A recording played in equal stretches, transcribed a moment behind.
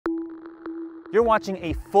You're watching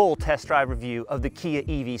a full test drive review of the Kia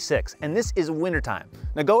EV6, and this is wintertime.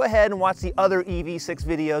 Now go ahead and watch the other EV6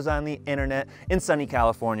 videos on the internet in sunny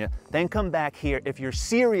California, then come back here if you're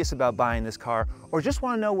serious about buying this car or just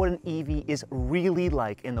want to know what an EV is really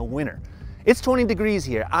like in the winter. It's 20 degrees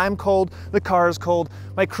here, I'm cold, the car is cold,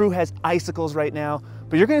 my crew has icicles right now,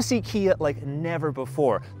 but you're gonna see Kia like never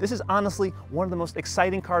before. This is honestly one of the most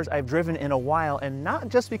exciting cars I've driven in a while, and not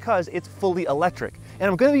just because it's fully electric. And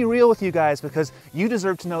I'm gonna be real with you guys because you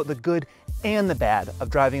deserve to know the good and the bad of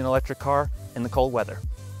driving an electric car in the cold weather.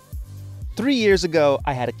 3 years ago,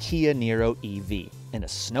 I had a Kia Niro EV in a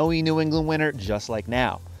snowy New England winter just like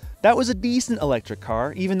now. That was a decent electric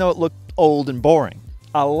car, even though it looked old and boring.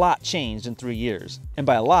 A lot changed in 3 years, and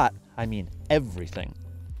by a lot, I mean everything.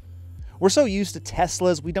 We're so used to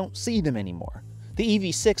Teslas, we don't see them anymore. The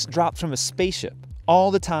EV6 drops from a spaceship.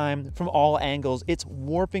 All the time, from all angles, it's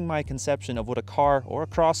warping my conception of what a car or a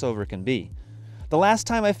crossover can be. The last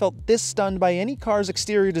time I felt this stunned by any car's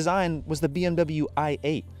exterior design was the BMW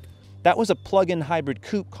i8. That was a plug-in hybrid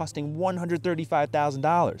coupe costing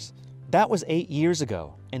 $135,000. That was 8 years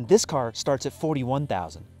ago, and this car starts at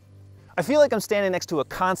 $41,000. I feel like I'm standing next to a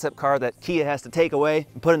concept car that Kia has to take away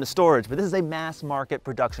and put into storage, but this is a mass market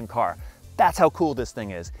production car. That's how cool this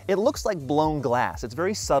thing is. It looks like blown glass. It's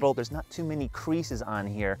very subtle. There's not too many creases on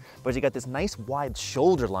here, but you got this nice wide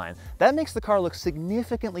shoulder line. That makes the car look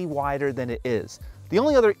significantly wider than it is. The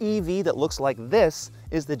only other EV that looks like this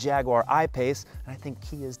is the Jaguar I-Pace, and I think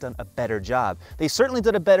Kia's done a better job. They certainly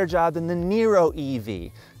did a better job than the Niro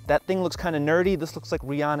EV. That thing looks kind of nerdy. This looks like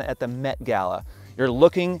Rihanna at the Met Gala. You're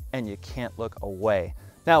looking and you can't look away.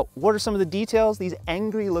 Now, what are some of the details? These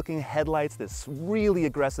angry looking headlights, this really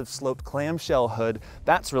aggressive sloped clamshell hood,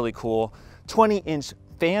 that's really cool. 20-inch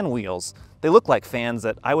fan wheels. They look like fans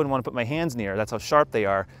that I wouldn't want to put my hands near. That's how sharp they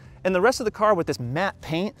are. And the rest of the car with this matte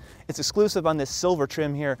paint, it's exclusive on this silver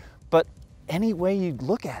trim here, but any way you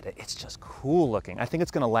look at it, it's just cool looking. I think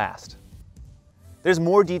it's gonna last. There's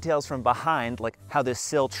more details from behind, like how this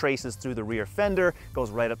sill traces through the rear fender,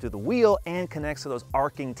 goes right up through the wheel, and connects to those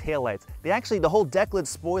arcing taillights. The whole deck lid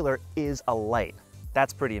spoiler is a light.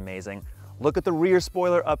 That's pretty amazing. Look at the rear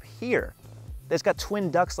spoiler up here. It's got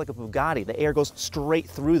twin ducts like a Bugatti. The air goes straight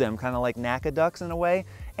through them, kind of like NACA ducts in a way,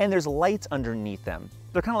 and there's lights underneath them.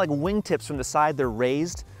 They're kind of like wingtips from the side, they're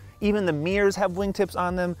raised. Even the mirrors have wingtips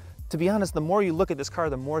on them. To be honest, the more you look at this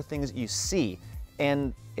car, the more things you see,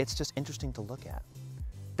 and it's just interesting to look at.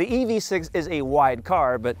 The EV6 is a wide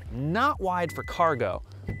car, but not wide for cargo.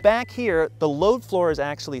 Back here, the load floor is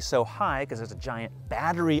actually so high because there's a giant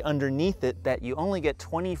battery underneath it that you only get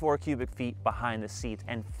 24 cubic feet behind the seats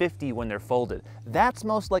and 50 when they're folded. That's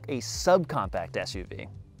most like a subcompact SUV.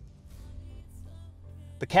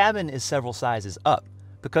 The cabin is several sizes up.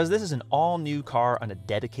 Because this is an all-new car on a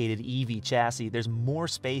dedicated EV chassis, there's more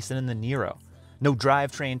space than in the Niro. No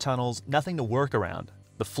drivetrain tunnels, nothing to work around.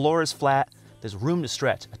 The floor is flat, there's room to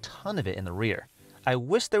stretch, a ton of it in the rear. I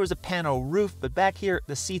wish there was a pano roof, but back here,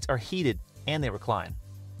 the seats are heated and they recline.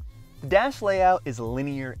 The dash layout is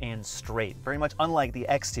linear and straight, very much unlike the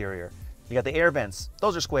exterior. You got the air vents,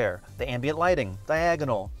 those are square. The ambient lighting,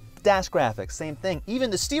 diagonal. Dash graphics, same thing.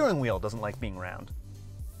 Even the steering wheel doesn't like being round.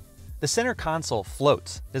 The center console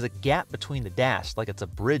floats. There's a gap between the dash, like it's a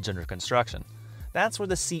bridge under construction. That's where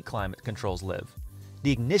the seat climate controls live.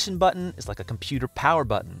 The ignition button is like a computer power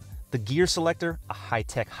button. The gear selector, a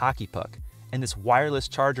high-tech hockey puck. And this wireless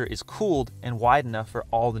charger is cooled and wide enough for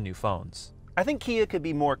all the new phones. I think Kia could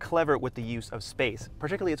be more clever with the use of space,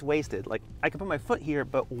 particularly it's wasted. Like, I can put my foot here,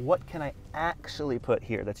 but what can I actually put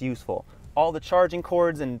here that's useful? All the charging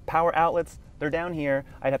cords and power outlets, they're down here.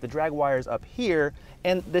 I'd have to drag wires up here,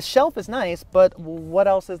 and the shelf is nice, but what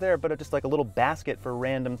else is there but just like a little basket for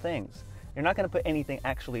random things? You're not gonna put anything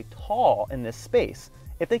actually tall in this space.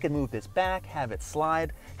 If they could move this back, have it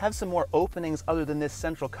slide, have some more openings other than this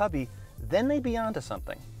central cubby, then they'd be onto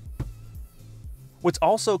something. What's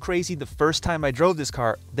also crazy, the first time I drove this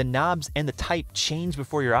car, the knobs and the type change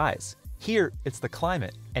before your eyes. Here, it's the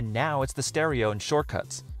climate, and now it's the stereo and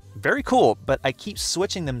shortcuts. Very cool, but I keep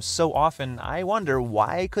switching them so often, I wonder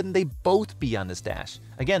why couldn't they both be on this dash?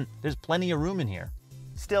 Again, there's plenty of room in here.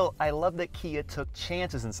 Still, I love that Kia took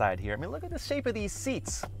chances inside here. I mean, look at the shape of these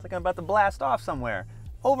seats. It's like I'm about to blast off somewhere.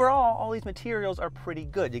 Overall, all these materials are pretty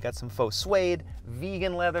good. You got some faux suede,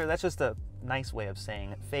 vegan leather. That's just a nice way of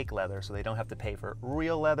saying fake leather, so they don't have to pay for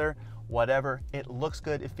real leather. Whatever, it looks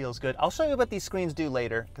good, it feels good. I'll show you what these screens do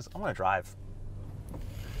later, because I want to drive.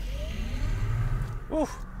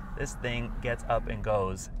 Oof, this thing gets up and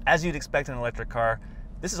goes. As you'd expect in an electric car,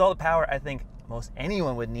 this is all the power I think most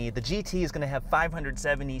anyone would need. The GT is going to have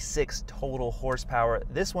 576 total horsepower.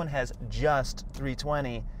 This one has just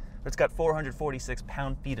 320, but it's got 446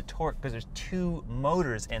 pound-feet of torque because there's 2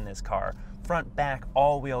 motors in this car. Front, back,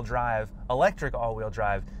 all-wheel drive, electric all-wheel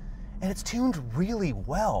drive, and it's tuned really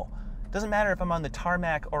well. Doesn't matter if I'm on the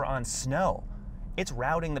tarmac or on snow. It's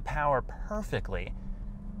routing the power perfectly.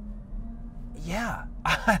 Yeah,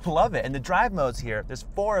 I love it. And the drive modes here, there's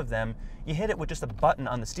 4 of them. You hit it with just a button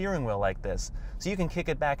on the steering wheel like this. So you can kick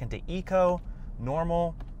it back into eco,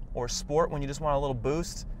 normal, or sport when you just want a little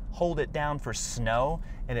boost. Hold it down for snow,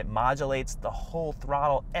 and it modulates the whole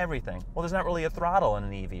throttle, everything. Well, there's not really a throttle in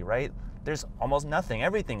an EV, right? There's almost nothing.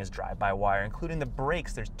 Everything is drive-by-wire, including the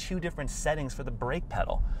brakes. There's 2 different settings for the brake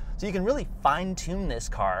pedal. So you can really fine-tune this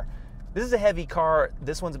car. This is a heavy car.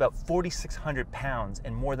 This one's about 4,600 pounds,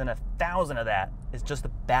 and more than 1,000 of that is just the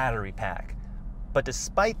battery pack. But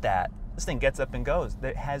despite that, this thing gets up and goes.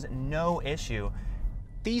 It has no issue.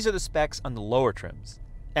 These are the specs on the lower trims.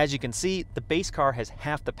 As you can see, the base car has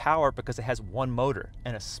half the power because it has 1 motor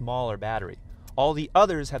and a smaller battery. All the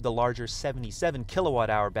others have the larger 77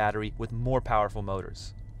 kilowatt-hour battery with more powerful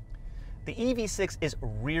motors. The EV6 is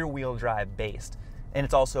rear-wheel drive based, and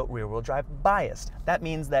it's also rear-wheel drive biased. That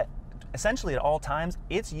means that essentially at all times,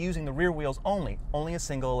 it's using the rear wheels only a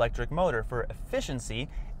single electric motor for efficiency,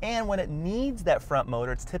 and when it needs that front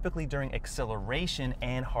motor, it's typically during acceleration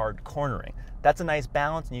and hard cornering. That's a nice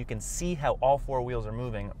balance, and you can see how all 4 wheels are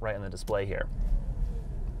moving right on the display here.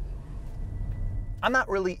 I'm not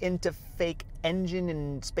really into fake engine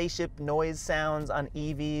and spaceship noise sounds on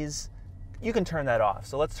EVs. You can turn that off,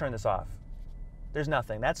 so let's turn this off. There's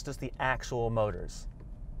nothing, that's just the actual motors.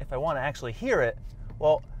 If I want to actually hear it,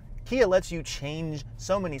 well, Kia lets you change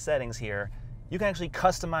so many settings here. You can actually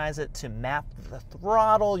customize it to map the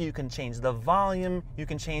throttle, you can change the volume, you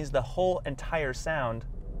can change the whole entire sound.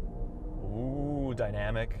 Ooh,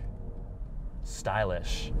 dynamic,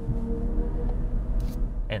 stylish,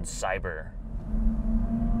 and cyber.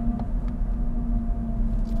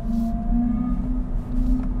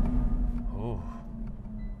 Ooh.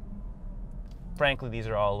 Frankly, these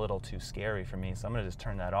are all a little too scary for me, so I'm gonna just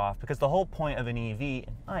turn that off, because the whole point of an EV,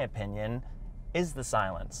 in my opinion, is the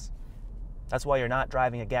silence. That's why you're not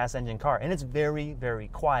driving a gas engine car, and it's very, very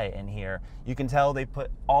quiet in here. You can tell they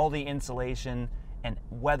put all the insulation and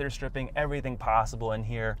weather stripping, everything possible in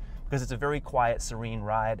here, because it's a very quiet, serene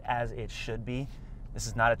ride, as it should be. This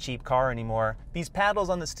is not a cheap car anymore. These paddles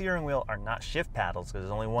on the steering wheel are not shift paddles because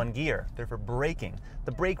there's only 1 gear. They're for braking.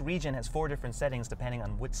 The brake region has 4 different settings depending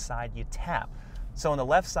on which side you tap. So on the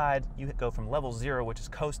left side, you go from level 0, which is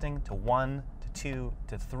coasting, to 1, to 2,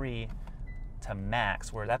 to 3, to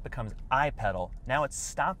max, where that becomes I pedal. Now it's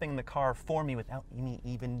stopping the car for me without me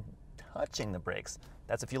even touching the brakes.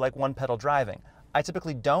 That's if you like 1 pedal driving. I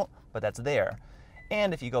typically don't, but that's there.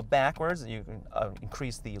 And if you go backwards, you can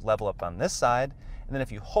increase the level up on this side, and then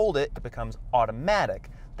if you hold it, it becomes automatic.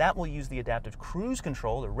 That will use the adaptive cruise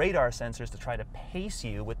control, the radar sensors, to try to pace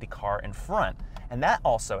you with the car in front. And that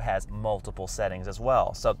also has multiple settings as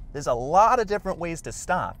well. So there's a lot of different ways to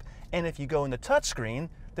stop. And if you go in the touchscreen,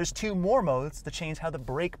 there's 2 more modes to change how the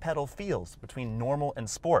brake pedal feels between normal and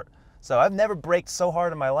sport. So I've never braked so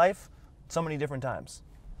hard in my life, so many different times.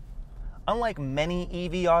 Unlike many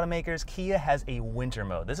EV automakers, Kia has a winter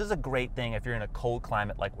mode. This is a great thing if you're in a cold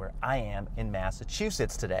climate like where I am in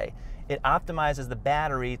Massachusetts today. It optimizes the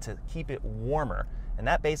battery to keep it warmer. And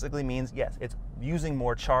that basically means, yes, it's using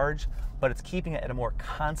more charge, but it's keeping it at a more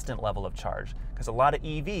constant level of charge. Because a lot of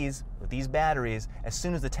EVs with these batteries, as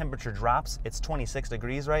soon as the temperature drops, it's 26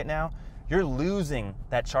 degrees right now, you're losing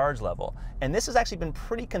that charge level. And this has actually been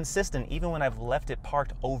pretty consistent even when I've left it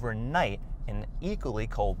parked overnight in equally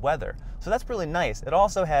cold weather. So that's really nice. It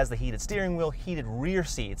also has the heated steering wheel, heated rear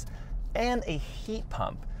seats, and a heat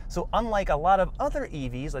pump. So unlike a lot of other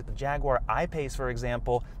EVs, like the Jaguar I-Pace, for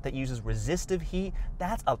example, that uses resistive heat,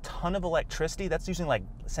 that's a ton of electricity. That's using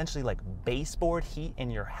essentially like baseboard heat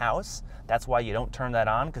in your house. That's why you don't turn that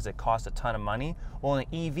on, because it costs a ton of money. Well, in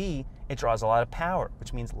an EV, it draws a lot of power,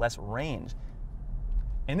 which means less range.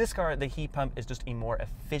 In this car, the heat pump is just a more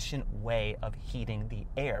efficient way of heating the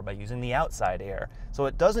air by using the outside air. So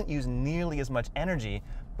it doesn't use nearly as much energy,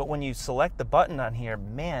 but when you select the button on here,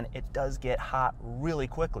 man, it does get hot really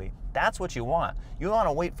quickly. That's what you want. You don't want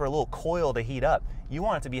to wait for a little coil to heat up. You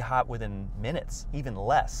want it to be hot within minutes, even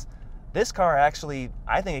less. This car actually,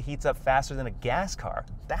 I think it heats up faster than a gas car.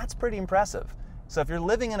 That's pretty impressive. So if you're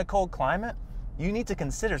living in a cold climate, you need to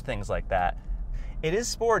consider things like that. It is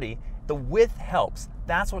sporty. The width helps.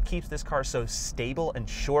 That's what keeps this car so stable and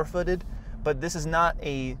sure-footed, but this is not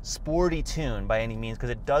a sporty tune by any means, because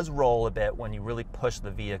it does roll a bit when you really push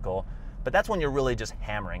the vehicle. but that's when you're really just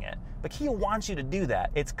hammering it. But Kia wants you to do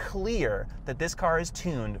that. It's clear that this car is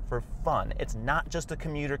tuned for fun. It's not just a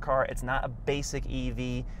commuter car, it's not a basic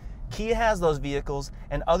EV. Kia has those vehicles,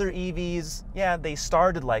 and other EVs, yeah, they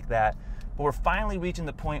started like that, but we're finally reaching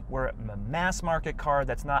the point where a mass market car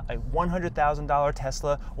that's not a $100,000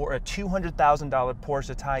 Tesla or a $200,000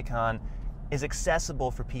 Porsche Taycan is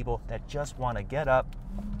accessible for people that just want to get up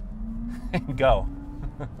and go.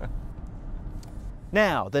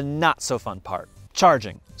 Now, the not so fun part,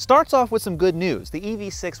 charging. Starts off with some good news. The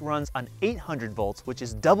EV6 runs on 800 volts, which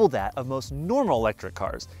is double that of most normal electric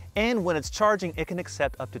cars. And when it's charging, it can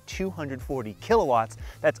accept up to 240 kilowatts.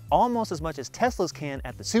 That's almost as much as Teslas can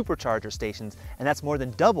at the supercharger stations, and that's more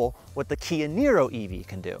than double what the Kia Niro EV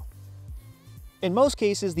can do. In most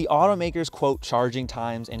cases, the automakers quote charging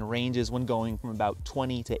times and ranges when going from about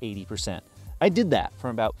 20 to 80%. I did that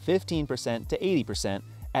from about 15% to 80%,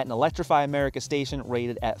 at an Electrify America station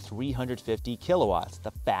rated at 350 kilowatts,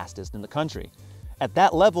 the fastest in the country. At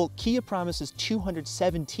that level, Kia promises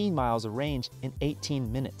 217 miles of range in 18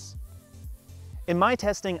 minutes. In my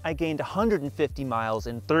testing, I gained 150 miles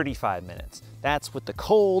in 35 minutes. That's with the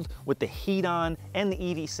cold, with the heat on, and the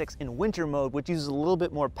EV6 in winter mode, which uses a little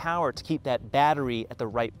bit more power to keep that battery at the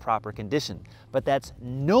right proper condition. But that's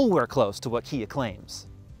nowhere close to what Kia claims.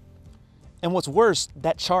 And what's worse,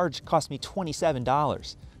 that charge cost me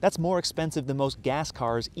 $27. That's more expensive than most gas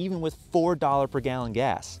cars, even with $4 per gallon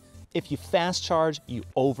gas. If you fast charge, you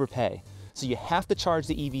overpay. So you have to charge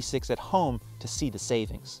the EV6 at home to see the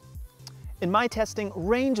savings. In my testing,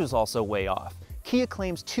 range was also way off. Kia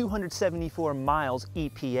claims 274 miles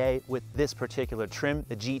EPA with this particular trim,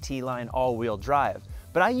 the GT line all-wheel drive.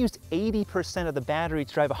 But I used 80% of the battery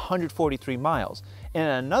to drive 143 miles. And in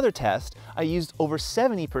another test, I used over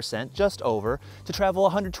 70%, just over, to travel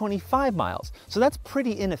 125 miles. So that's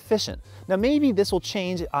pretty inefficient. Now maybe this will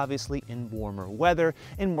change, obviously, in warmer weather,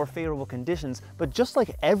 in more favorable conditions, but just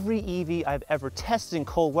like every EV I've ever tested in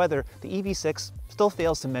cold weather, the EV6 still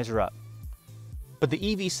fails to measure up. But the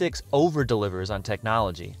EV6 over-delivers on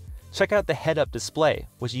technology. Check out the head-up display,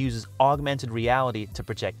 which uses augmented reality to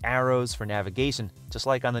project arrows for navigation, just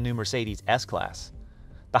like on the new Mercedes S-Class.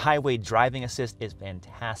 The highway driving assist is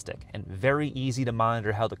fantastic and very easy to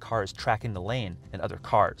monitor how the car is tracking the lane and other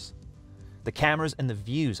cars. The cameras and the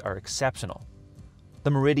views are exceptional.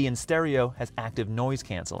 The Meridian stereo has active noise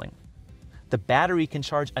canceling. The battery can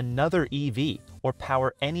charge another EV or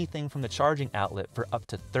power anything from the charging outlet for up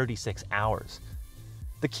to 36 hours.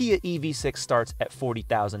 The Kia EV6 starts at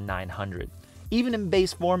 $40,900. Even in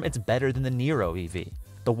base form, it's better than the Niro EV.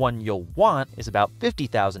 The one you'll want is about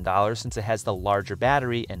 $50,000 since it has the larger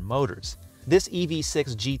battery and motors. This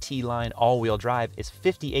EV6 GT line all-wheel drive is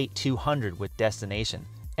 $58,200 with destination,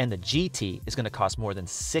 and the GT is going to cost more than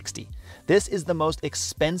 $60,000. This is the most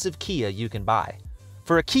expensive Kia you can buy.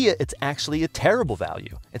 For a Kia, it's actually a terrible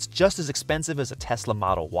value. It's just as expensive as a Tesla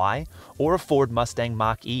Model Y or a Ford Mustang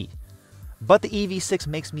Mach-E. But the EV6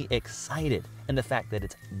 makes me excited, and the fact that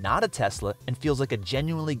it's not a Tesla and feels like a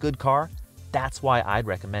genuinely good car, that's why I'd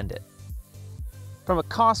recommend it. From a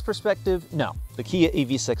cost perspective, no, the Kia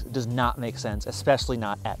EV6 does not make sense, especially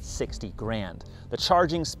not at 60 grand. The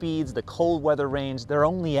charging speeds, the cold weather range, they're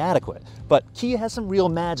only adequate. But Kia has some real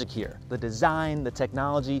magic here. The design, the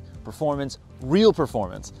technology, performance, real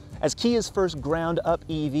performance. As Kia's first ground-up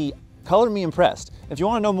EV, color me impressed. If you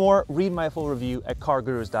want to know more, read my full review at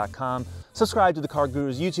CarGurus.com. Subscribe to the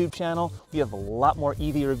CarGurus YouTube channel. We have a lot more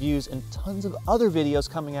EV reviews and tons of other videos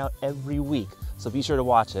coming out every week, so be sure to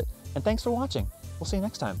watch it. And thanks for watching. We'll see you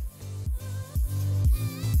next time.